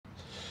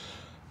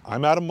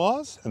I'm Adam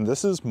Moz, and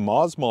this is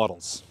Moz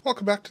Models.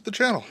 Welcome back to the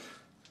channel.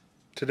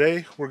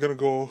 Today we're going to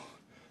go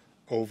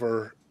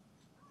over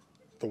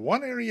the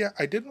one area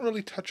I didn't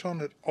really touch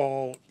on at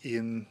all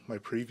in my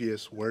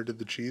previous Where Did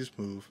the Cheese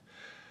Move?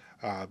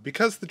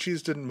 Because the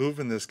cheese didn't move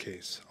in this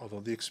case, although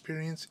the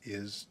experience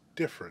is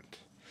different.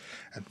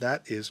 And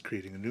that is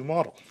creating a new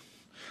model.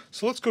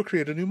 So let's go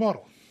create a new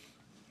model.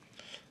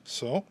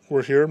 So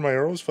we're here in my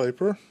Arrows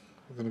Viper.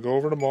 We're going to go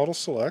over to Model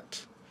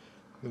Select.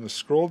 I'm going to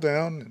scroll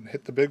down and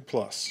hit the big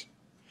plus.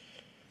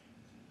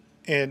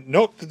 And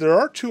note that there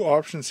are two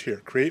options here,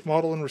 create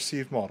model and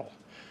receive model.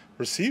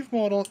 Receive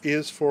model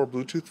is for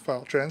Bluetooth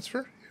file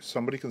transfer.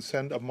 Somebody can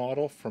send a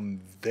model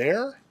from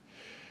their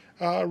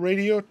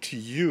radio to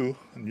you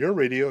on your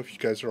radio if you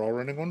guys are all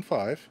running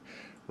 1.5.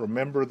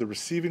 Remember, the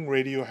receiving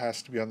radio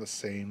has to be on the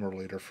same or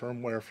later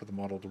firmware for the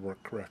model to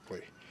work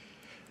correctly.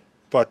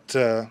 But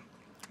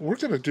we're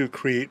going to do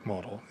create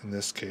model in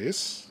this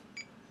case.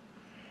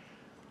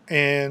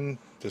 And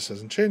this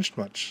hasn't changed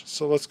much.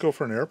 So let's go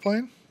for an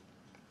airplane.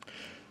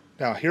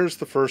 Now here's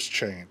the first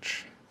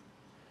change.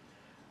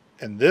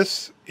 And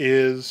this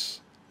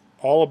is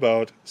all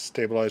about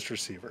stabilized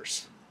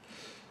receivers.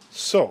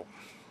 So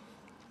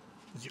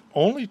you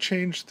only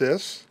change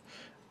this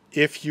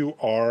if you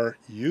are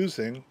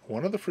using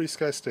one of the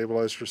FrSky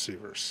stabilized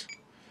receivers.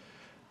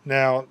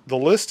 Now the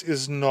list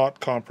is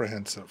not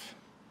comprehensive.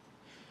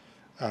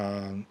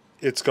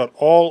 It's got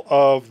all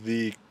of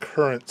the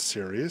current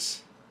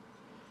series.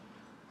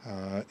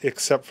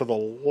 Except for the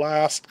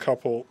last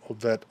couple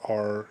that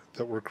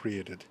were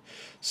created.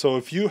 So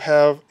if you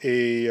have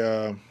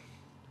a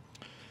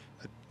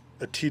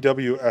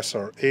TW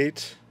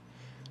SR8,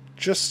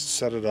 just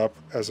set it up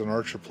as an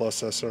Archer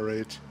Plus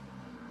SR8.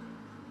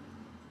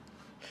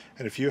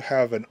 And if you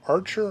have an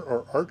Archer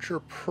or Archer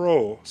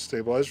Pro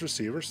stabilized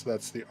receiver, so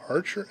that's the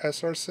Archer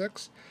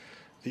SR6,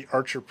 the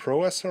Archer Pro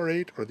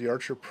SR8, or the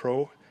Archer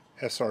Pro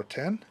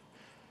SR10,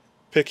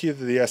 pick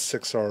either the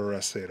S6R or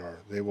S8R.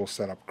 They will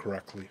set up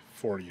correctly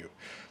for you.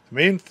 The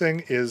main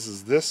thing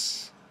is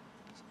this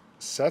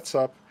sets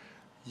up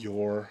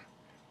your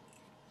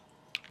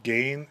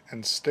gain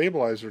and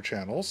stabilizer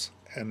channels,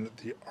 and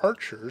the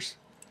Archers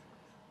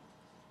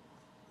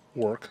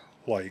work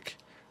like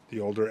the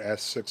older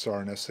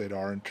S6R and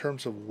S8R in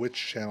terms of which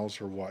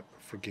channels are what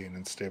for gain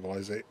and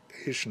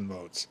stabilization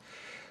modes.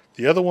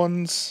 The other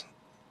ones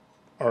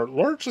are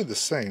largely the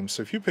same,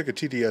 so if you pick a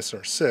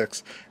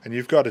TD-SR6 and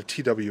you've got a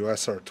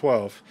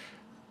TW-SR12,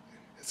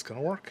 it's going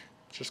to work.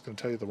 It's just going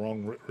to tell you the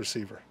wrong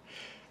receiver.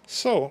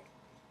 So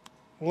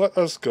let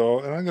us go,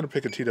 and I'm going to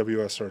pick a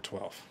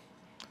TW-SR12.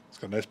 It's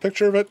got a nice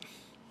picture of it,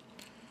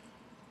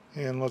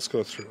 and let's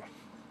go through.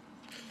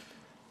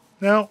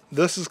 Now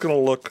this is going to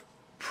look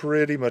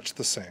pretty much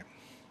the same.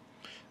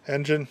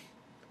 Engine,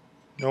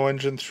 no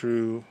engine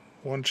through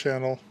one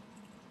channel.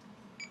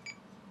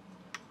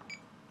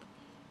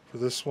 For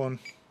this one,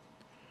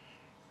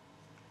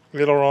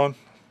 aileron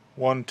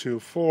 1, 2,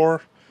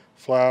 4,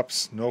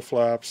 flaps, no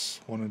flaps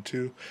 1 and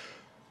 2.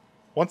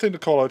 One thing to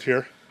call out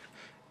here,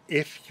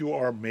 if you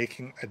are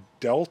making a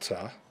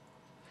delta,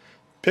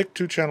 pick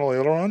 2-channel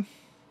aileron,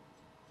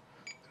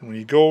 and when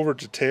you go over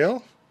to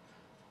tail,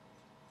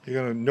 you're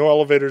going to no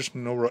elevators,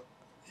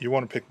 you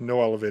want to pick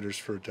no elevators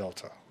for a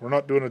delta. We're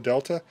not doing a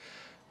delta.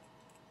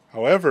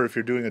 However, if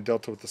you're doing a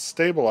delta with a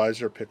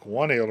stabilizer, pick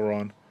 1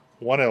 aileron,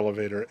 1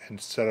 elevator, and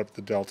set up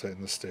the delta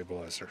in the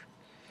stabilizer.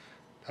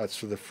 That's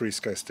for the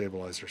FrSky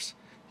stabilizers.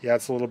 Yeah,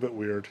 it's a little bit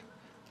weird.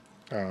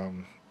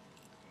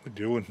 We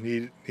do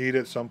need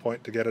at some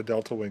point to get a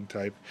delta wing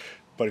type,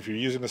 but if you're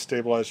using a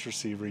stabilized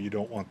receiver, you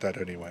don't want that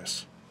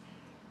anyways.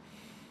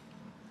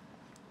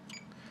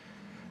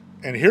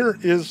 And here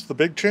is the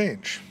big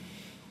change.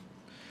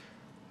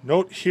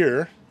 Note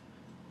here,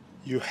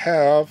 you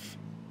have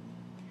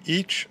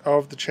each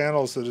of the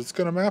channels that it's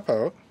going to map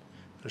out.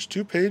 There's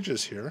 2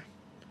 pages here.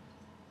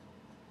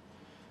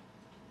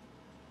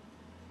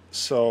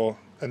 So,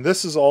 and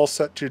this is all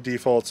set to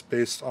defaults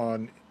based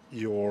on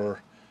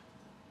your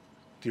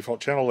default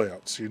channel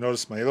layout. So you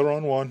notice my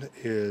aileron 1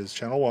 is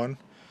channel 1,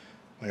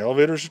 my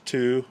elevators are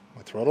 2,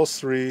 my throttle's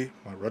 3,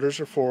 my rudders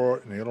are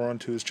 4, and aileron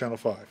 2 is channel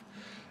 5.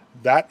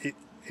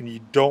 And you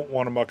don't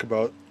want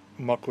to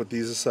muck with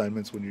these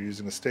assignments when you're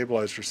using a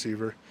stabilized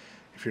receiver.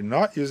 If you're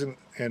not using,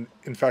 and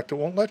in fact it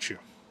won't let you,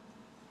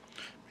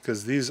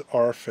 because these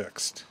are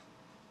fixed.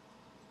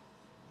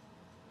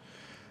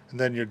 And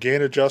then your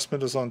gain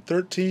adjustment is on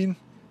 13,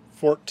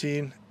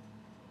 14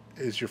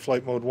 is your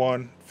flight mode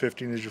 1,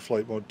 15 is your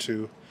flight mode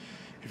 2.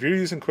 If you're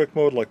using quick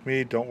mode like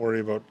me, don't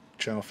worry about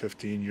channel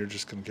 15, you're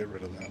just going to get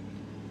rid of that.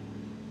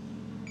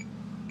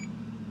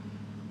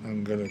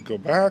 I'm going to go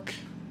back,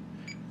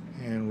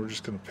 and we're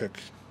just going to pick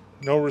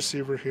no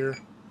receiver here.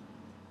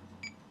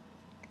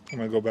 I'm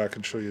going to go back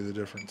and show you the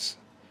difference.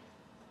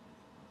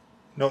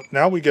 No,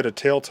 now we get a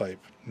tail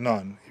type,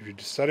 none. If you're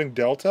just setting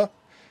delta,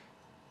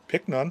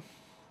 pick none.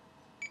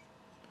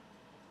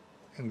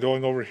 And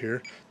going over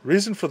here, the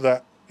reason for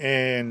that,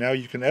 and now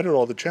you can edit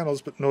all the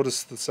channels, but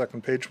notice the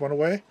second page went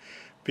away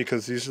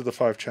because these are the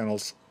 5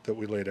 channels that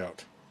we laid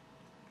out.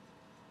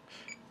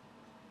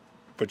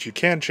 but you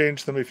can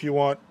change them if you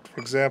want. For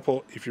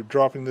example, if you're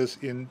dropping this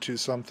into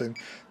something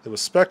that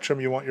was Spectrum,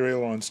 you want your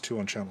ailerons 2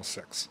 on channel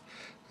 6.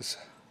 This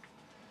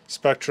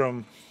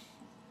Spectrum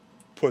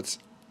puts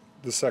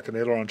the second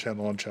aileron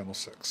channel on channel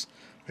 6.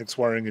 Makes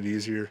wiring it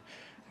easier.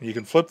 And you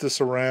can flip this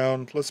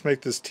around. Let's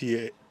make this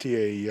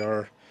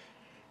TAER.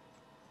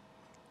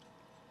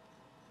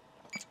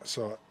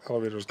 So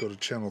elevators go to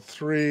channel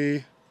 3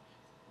 and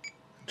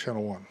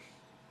channel 1.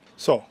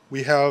 So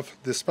we have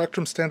the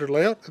Spectrum standard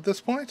layout at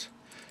this point,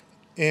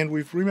 and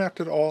we've remapped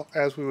it all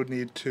as we would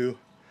need to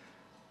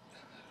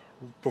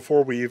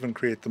before we even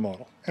create the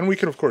model. And we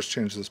can of course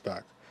change this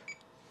back.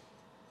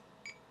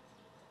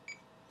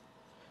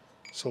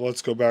 So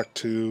let's go back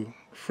to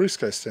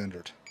FreeSky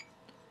standard.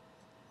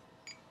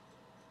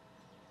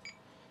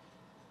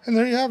 And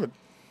there you have it.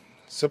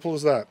 Simple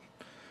as that.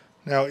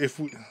 Now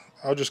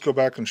I'll just go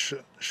back and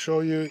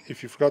show you.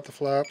 If you forgot the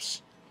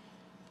flaps,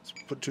 let's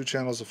put 2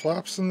 channels of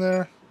flaps in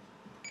there.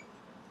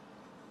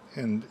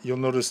 And you'll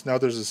notice now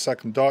there's a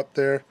second dot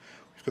there.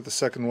 We've got the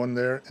second one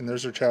there, and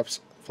there's our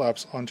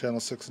flaps on channel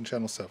 6 and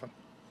channel 7.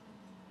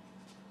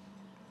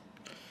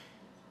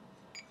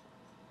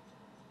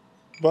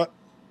 But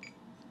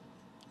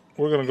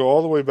we're going to go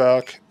all the way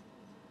back,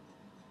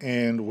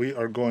 and we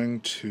are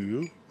going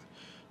to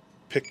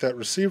pick that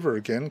receiver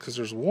again, because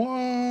there's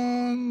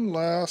one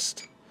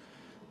last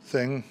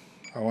thing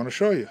I want to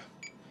show you.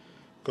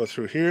 Go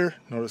through here.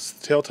 Notice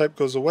the tail type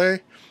goes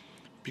away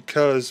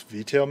because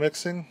VTail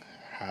mixing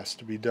has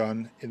to be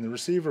done in the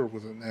receiver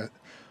with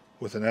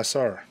an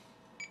SR.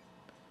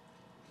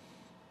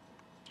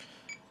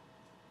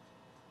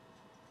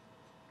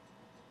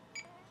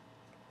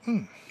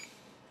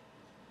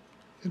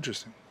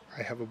 Interesting.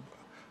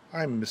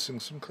 I'm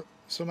missing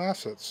some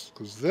assets,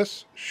 because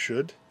this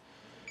should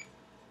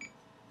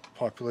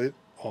populate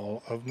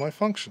all of my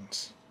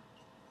functions.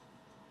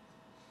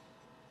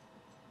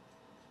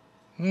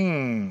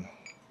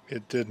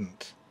 It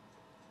didn't.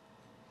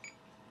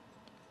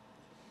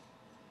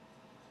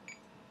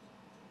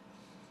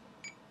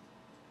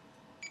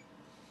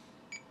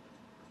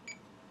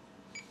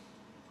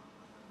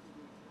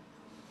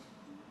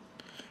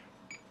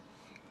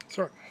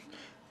 Sorry.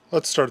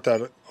 Let's start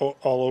that all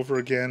over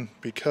again,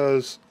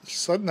 because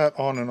setting that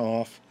on and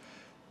off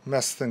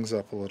messed things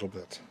up a little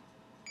bit.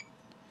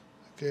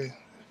 Okay.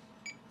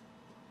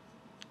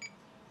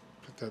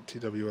 Pick that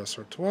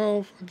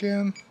TWSR12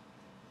 again.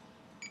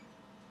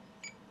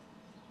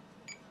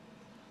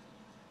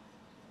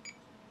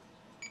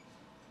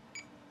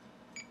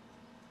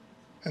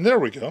 And there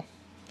we go.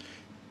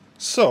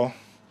 So,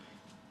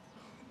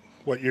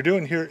 what you're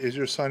doing here is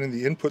you're assigning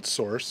the input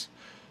source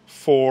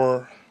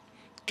for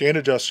gain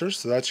adjusters,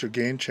 so that's your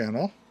gain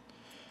channel.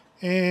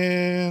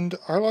 And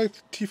I like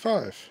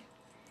T5.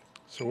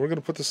 So we're going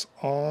to put this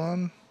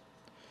on,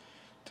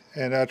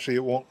 and actually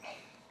it won't.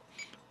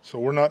 So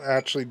we're not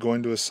actually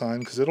going to assign,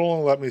 because it'll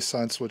only let me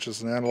assign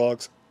switches and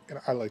analogs, and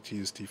I like to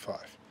use T5.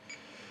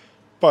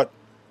 But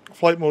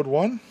flight mode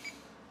 1,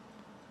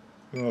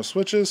 we go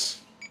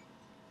switches,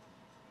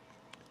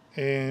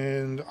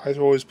 and I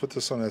always put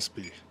this on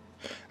SB.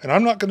 And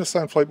I'm not going to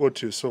assign flight mode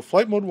 2. So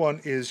flight mode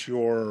 1 is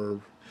your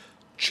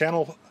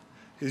channel,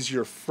 is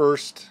your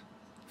first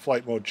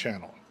flight mode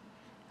channel,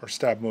 or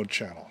stab mode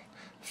channel.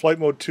 Flight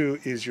mode 2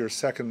 is your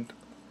second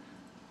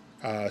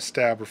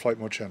stab or flight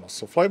mode channel.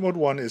 So flight mode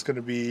 1 is going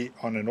to be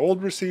on an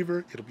old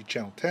receiver, it'll be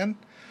channel 10.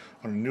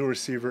 On a new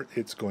receiver,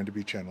 it's going to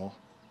be channel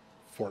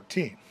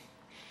 14.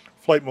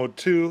 Flight mode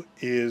 2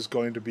 is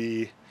going to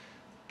be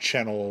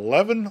channel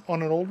 11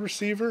 on an old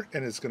receiver,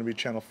 and it's going to be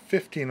channel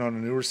 15 on a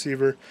new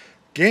receiver.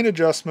 Gain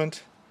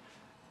adjustment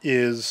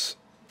is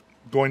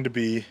going to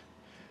be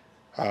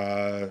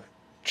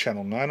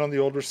channel 9 on the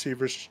old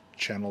receivers,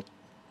 channel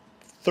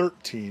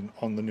 13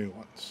 on the new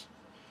ones.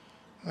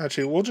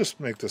 Actually, we'll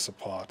just make this a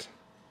pot.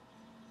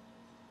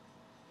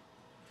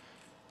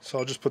 So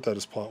I'll just put that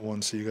as pot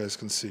 1 so you guys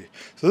can see.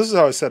 So this is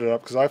how I set it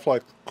up, because I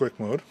fly quick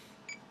mode.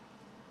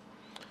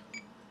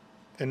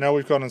 And now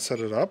we've gone and set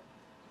it up.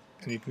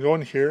 And you can go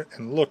in here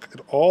and look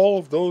at all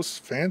of those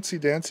fancy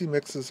dancy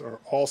mixes are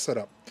all set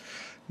up.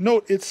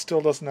 Note it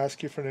still doesn't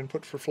ask you for an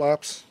input for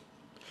flaps.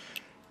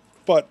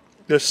 But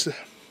there's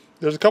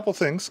a couple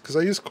things, because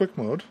I use quick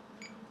mode.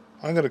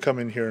 I'm going to come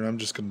in here and I'm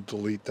just going to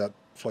delete that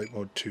flight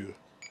mode 2.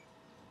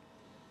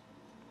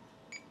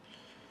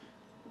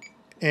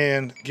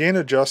 And gain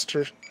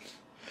adjuster.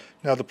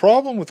 Now the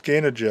problem with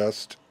gain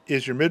adjust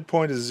is your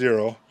midpoint is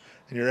 0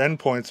 and your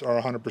endpoints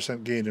are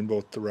 100% gain in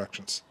both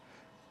directions.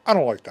 I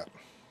don't like that.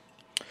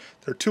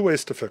 There are 2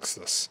 ways to fix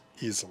this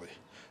easily.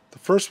 The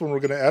first one,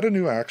 we're going to add a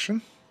new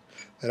action.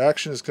 That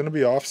action is going to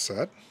be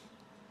offset.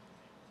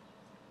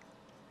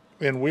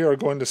 And we are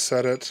going to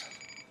set it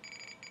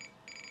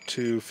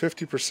to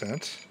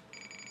 50%.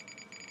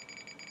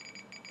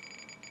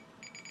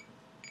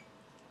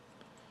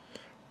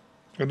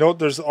 And note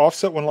there's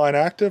offset when line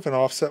active and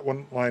offset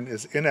when line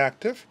is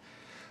inactive.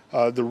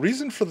 The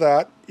reason for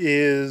that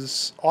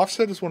is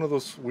offset is one of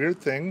those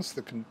weird things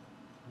that can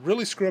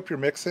really screw up your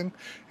mixing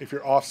if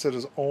your offset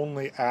is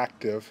only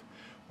active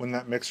when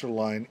that mixer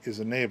line is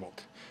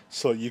enabled.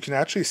 So you can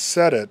actually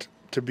set it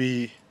to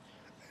be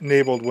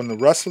enabled when the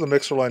rest of the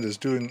mixer line is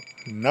doing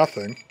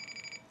nothing.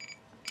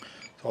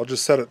 So I'll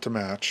just set it to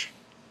match.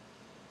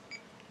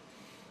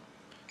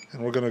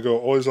 And we're going to go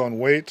always on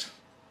weight.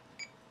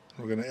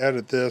 We're going to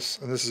edit this,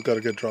 and this has got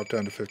to get dropped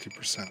down to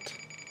 50%.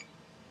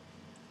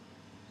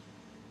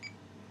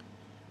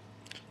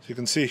 So you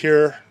can see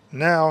here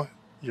now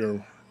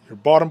your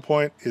bottom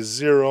point is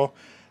 0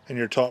 and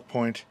your top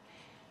point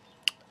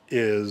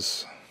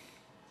is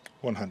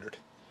 100.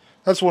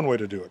 That's one way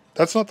to do it.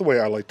 That's not the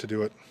way I like to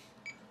do it.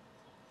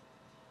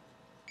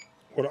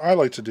 What I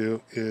like to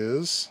do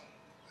is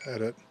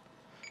edit.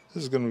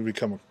 This is going to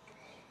become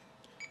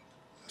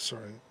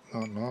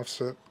not an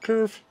offset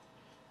curve.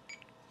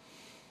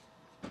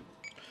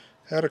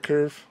 Add a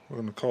curve. We're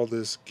going to call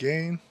this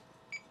gain.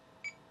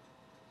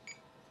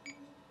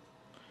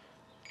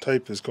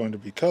 Type is going to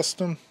be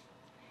custom.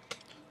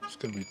 It's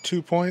going to be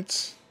 2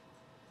 points.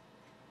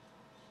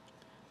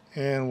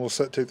 And we'll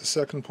take the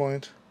second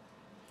point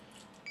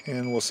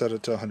and we'll set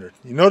it to 100.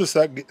 You notice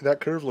that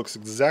curve looks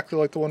exactly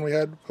like the one we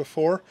had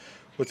before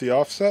with the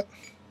offset.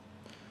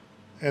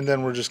 And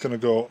then we're just going to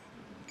go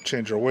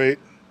change our weight.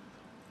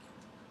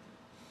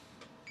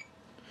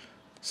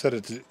 Set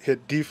it to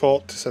hit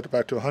default to set it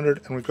back to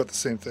 100, and we've got the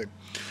same thing.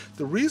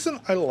 The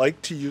reason I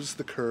like to use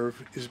the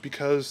curve is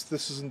because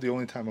this isn't the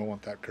only time I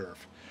want that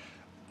curve.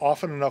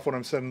 Often enough when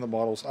I'm setting the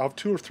models, I'll have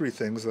 2 or 3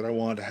 things that I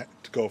want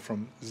to go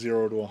from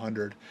 0 to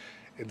 100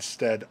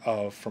 instead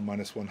of from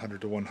minus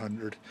 100 to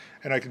 100,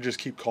 and I can just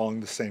keep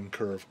calling the same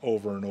curve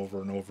over and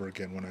over and over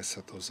again when I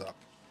set those up.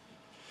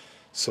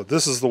 So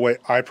this is the way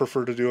I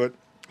prefer to do it.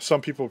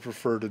 Some people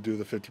prefer to do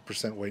the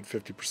 50% weight,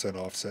 50%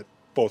 offset.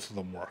 Both of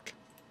them work.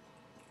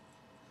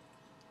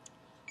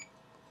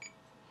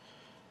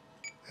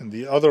 And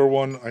the other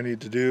one I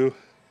need to do,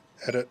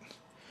 edit,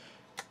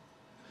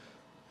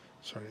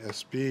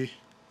 SB.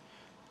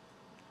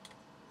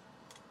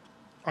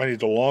 I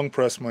need to long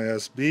press my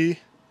SB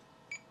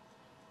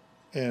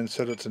and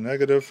set it to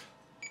negative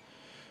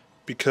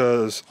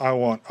because I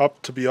want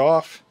up to be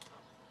off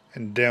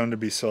and down to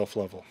be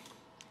self-level.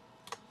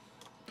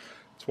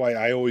 That's why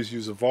I always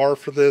use a var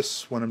for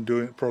this when I'm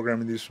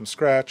programming these from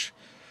scratch,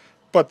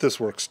 but this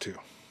works too.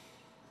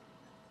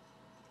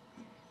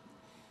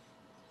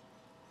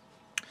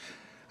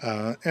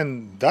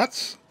 And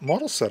that's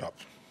model setup.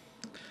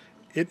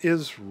 It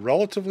is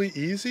relatively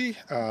easy.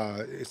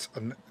 It's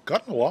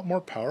gotten a lot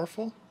more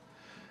powerful,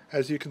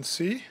 as you can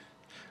see.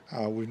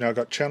 We've now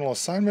got channel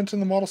assignment in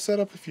the model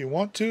setup if you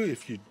want to.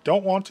 If you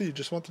don't want to, you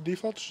just want the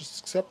defaults, just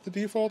accept the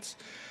defaults.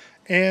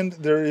 And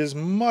there is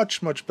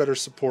much, much better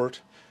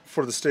support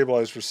for the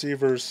stabilized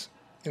receivers,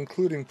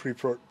 including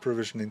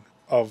pre-provisioning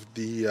of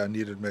the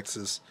needed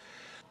mixes.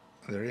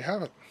 There you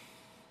have it.